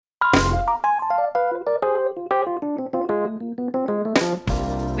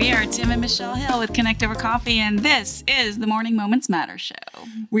We are Tim and Michelle Hill with Connect Over Coffee, and this is the Morning Moments Matter show.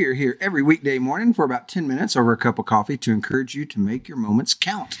 We are here every weekday morning for about 10 minutes over a cup of coffee to encourage you to make your moments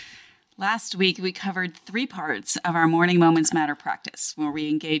count. Last week, we covered 3 parts of our Morning Moments Matter practice, where we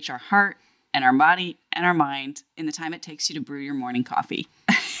engage our heart and our body and our mind in the time it takes you to brew your morning coffee.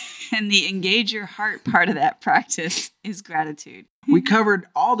 And the engage your heart part of that practice is gratitude. We covered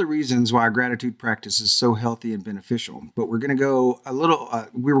all the reasons why gratitude practice is so healthy and beneficial, but we're going to go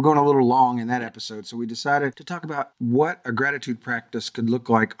we were going a little long in that episode, so we decided to talk about what a gratitude practice could look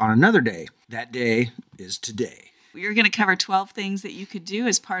like on another day. That day is today. We're going to cover 12 things that you could do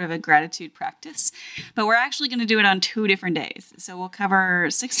as part of a gratitude practice, but we're actually going to do it on 2 different days. So we'll cover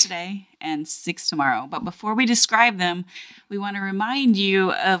 6 today and 6 tomorrow. But before we describe them, we want to remind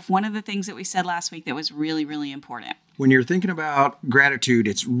you of one of the things that we said last week that was really, really important. When you're thinking about gratitude,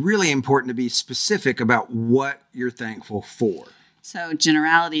 it's really important to be specific about what you're thankful for. So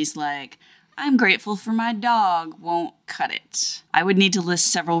generalities like, I'm grateful for my dog won't cut it. I would need to list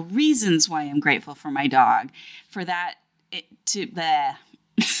several reasons why I'm grateful for my dog. For that,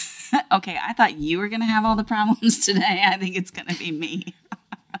 Okay, I thought you were going to have all the problems today. I think it's going to be me.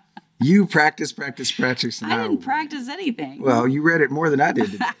 You practice. And I didn't practice anything. Well, you read it more than I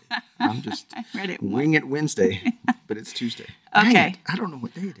did today. I'm just I read it wing it Wednesday, but it's Tuesday. Okay. I don't know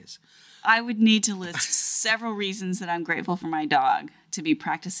what day it is. I would need to list several reasons that I'm grateful for my dog to be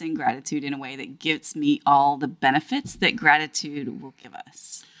practicing gratitude in a way that gives me all the benefits that gratitude will give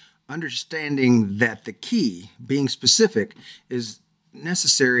us. Understanding that the key, being specific, is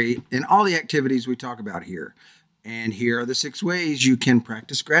necessary in all the activities we talk about here. And here are the 6 ways you can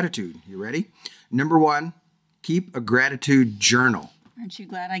practice gratitude. You ready? Number 1, keep a gratitude journal. Aren't you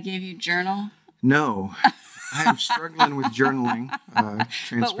glad I gave you journal? No. I am struggling with journaling.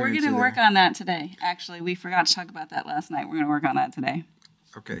 But we're going to work on that today. Actually, we forgot to talk about that last night. We're going to work on that today.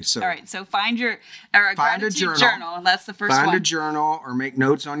 Okay, so. All right, so find a gratitude journal, and that's the first one. Find a journal or make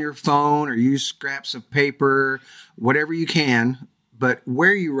notes on your phone or use scraps of paper, whatever you can. But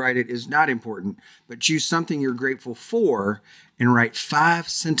where you write it is not important. But choose something you're grateful for and write 5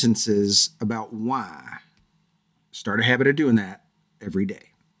 sentences about why. Start a habit of doing that every day.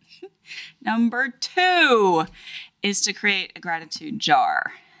 Number 2 is to create a gratitude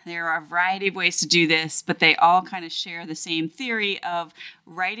jar. There are a variety of ways to do this, but they all kind of share the same theory of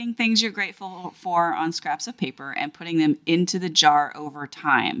writing things you're grateful for on scraps of paper and putting them into the jar over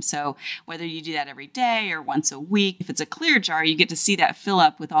time. So whether you do that every day or once a week, if it's a clear jar, you get to see that fill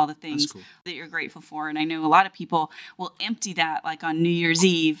up with all the things that you're grateful for. And I know a lot of people will empty that like on New Year's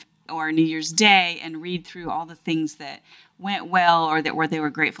Eve or New Year's Day and read through all the things that went well or that they were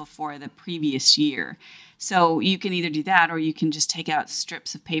grateful for the previous year. So you can either do that or you can just take out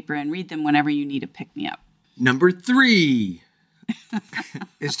strips of paper and read them whenever you need a pick-me-up. Number 3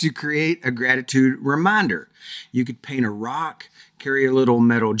 is to create a gratitude reminder. You could paint a rock, carry a little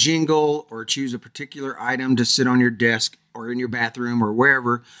metal jingle, or choose a particular item to sit on your desk or in your bathroom or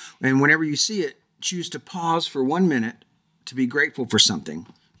wherever. And whenever you see it, choose to pause for 1 minute to be grateful for something,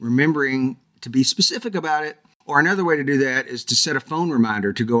 remembering to be specific about it. Or another way to do that is to set a phone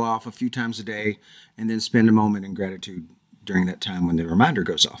reminder to go off a few times a day and then spend a moment in gratitude during that time when the reminder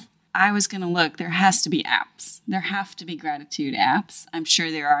goes off. I was going to look. There has to be apps. There have to be gratitude apps. I'm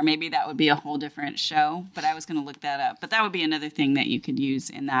sure there are. Maybe that would be a whole different show, but I was going to look that up. But that would be another thing that you could use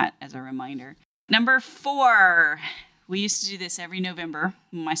in that as a reminder. Number 4. We used to do this every November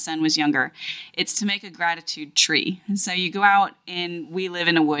when my son was younger. It's to make a gratitude tree. And so you go out and we live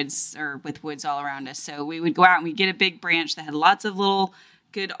in a woods or with woods all around us. So we would go out and we'd get a big branch that had lots of little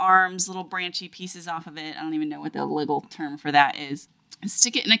good arms, little branchy pieces off of it. I don't even know what the legal term for that is.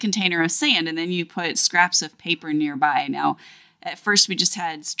 Stick it in a container of sand and then you put scraps of paper nearby. Now, at first we just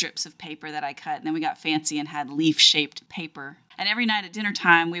had strips of paper that I cut and then we got fancy and had leaf-shaped paper. And every night at dinner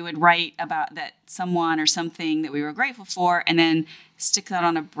time, we would write about that someone or something that we were grateful for and then stick that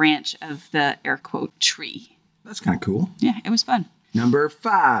on a branch of the air quote tree. That's kind of cool. Yeah, it was fun. Number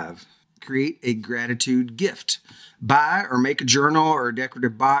 5, create a gratitude gift. Buy or make a journal or a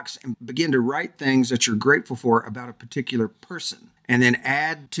decorative box and begin to write things that you're grateful for about a particular person. And then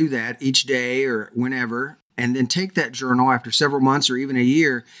add to that each day or whenever. And then take that journal after several months or even a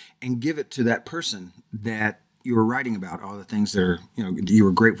year and give it to that person that you were writing about, all the things that are, you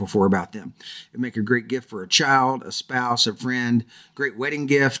were grateful for about them. It'd make a great gift for a child, a spouse, a friend, great wedding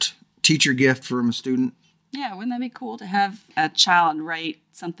gift, teacher gift from a student. Yeah, wouldn't that be cool to have a child write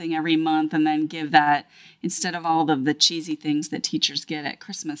something every month and then give that, instead of all of the cheesy things that teachers get at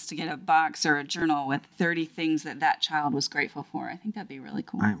Christmas, to get a box or a journal with 30 things that that child was grateful for? I think that'd be really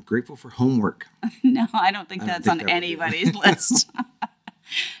cool. I am grateful for homework. No, I don't think that's on that would be anybody's list.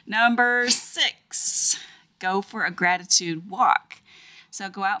 Number 6, go for a gratitude walk. So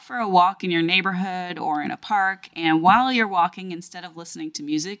go out for a walk in your neighborhood or in a park, and while you're walking, instead of listening to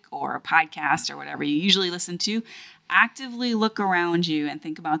music or a podcast or whatever you usually listen to, actively look around you and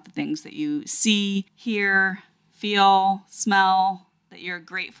think about the things that you see, hear, feel, smell, that you're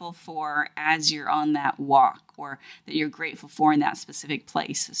grateful for as you're on that walk, or that you're grateful for in that specific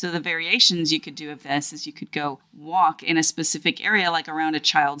place. So the variations you could do of this is you could go walk in a specific area, like around a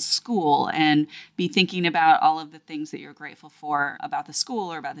child's school, and be thinking about all of the things that you're grateful for about the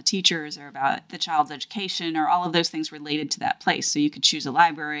school or about the teachers or about the child's education or all of those things related to that place. So you could choose a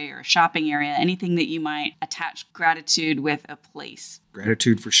library or a shopping area, anything that you might attach gratitude with a place.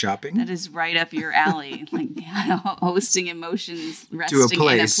 Gratitude for shopping? That is right up your alley, like hosting emotions, To a resting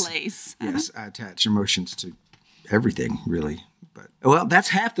place. in a place. Yes, I attach emotions to everything, really. But well, that's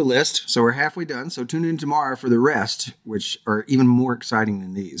half the list, so we're halfway done. So tune in tomorrow for the rest, which are even more exciting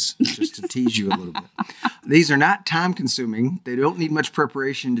than these, just to tease you a little bit. These are not time-consuming. They don't need much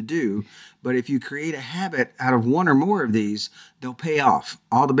preparation to do, but if you create a habit out of one or more of these, they'll pay off.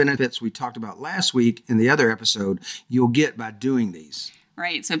 All the benefits we talked about last week in the other episode, you'll get by doing these.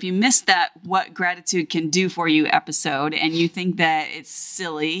 Right. So if you missed that What Gratitude Can Do For You episode and you think that it's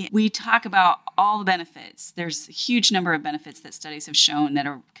silly, we talk about all the benefits. There's a huge number of benefits that studies have shown that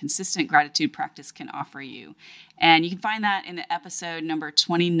a consistent gratitude practice can offer you. And you can find that in the episode number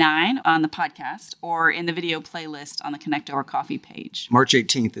 29 on the podcast or in the video playlist on the Connect Over Coffee page. March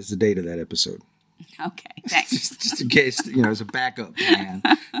 18th is the date of that episode. Okay, thanks. Just in case, as a backup plan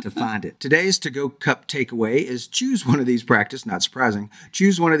to find it. Today's to-go cup takeaway is choose one of these practices, not surprising,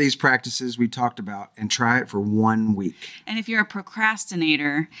 choose one of these practices we talked about and try it for 1 week. And if you're a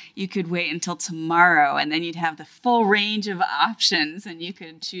procrastinator, you could wait until tomorrow and then you'd have the full range of options and you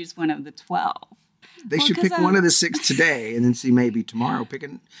could choose one of the 12. They should pick one of the 6 today and then see maybe tomorrow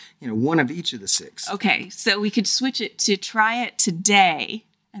picking, one of each of the 6. Okay, so we could switch it to try it today.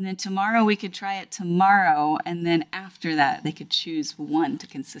 And then tomorrow we could try it tomorrow. And then after that, they could choose one to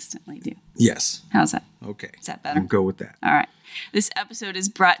consistently do. Yes. How's that? Okay. Is that better? I'll go with that. All right. This episode is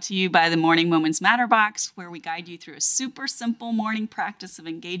brought to you by the Morning Moments Matter Box, where we guide you through a super simple morning practice of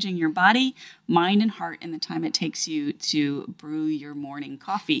engaging your body, mind, and heart in the time it takes you to brew your morning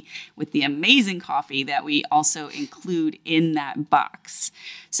coffee with the amazing coffee that we also include in that box.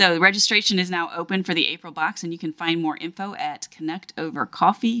 So the registration is now open for the April box, and you can find more info at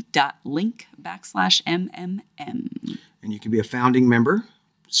connectovercoffee.link/MMM. And you can be a founding member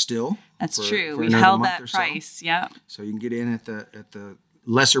still. That's for true. We another held month that or so. price. Yeah. So you can get in at the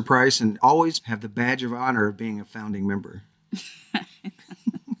lesser price and always have the badge of honor of being a founding member.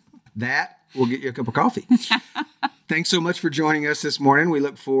 That will get you a cup of coffee. Thanks so much for joining us this morning. We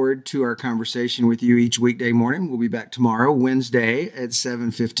look forward to our conversation with you each weekday morning. We'll be back tomorrow, Wednesday at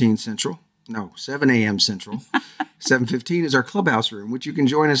 7:15 Central. No, 7 a.m. Central. 7:15 is our clubhouse room, which you can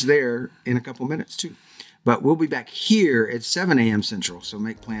join us there in a couple minutes too. But we'll be back here at 7 a.m. Central, so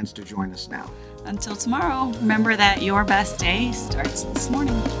make plans to join us now. Until tomorrow, remember that your best day starts this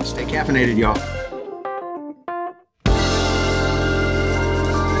morning. Stay caffeinated, y'all.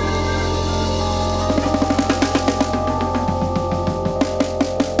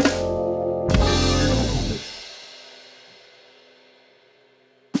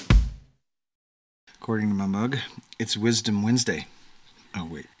 According to my mug, it's Wisdom Wednesday. Oh,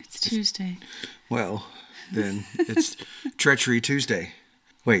 wait. It's Tuesday. Well, then it's Treachery Tuesday.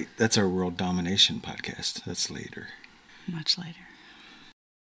 Wait, that's our World Domination podcast. That's later. Much later.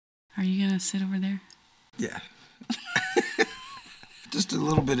 Are you going to sit over there? Yeah. Just a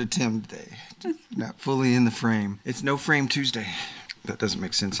little bit of Tim today. Not fully in the frame. It's No Frame Tuesday. That doesn't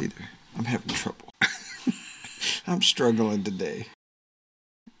make sense either. I'm having trouble. I'm struggling today.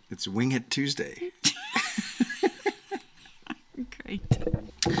 It's Wing It Tuesday. Great.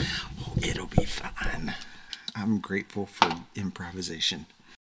 Oh, it'll be fine. I'm grateful for improvisation.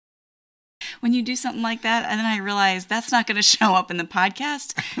 When you do something like that, and then I realize that's not going to show up in the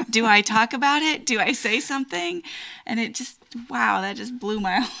podcast. Do I talk about it? Do I say something? And it just, wow, that just blew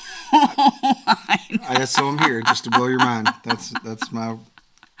my whole mind. So I'm here just to blow your mind. That's my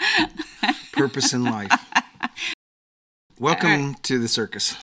purpose in life. Welcome to the circus.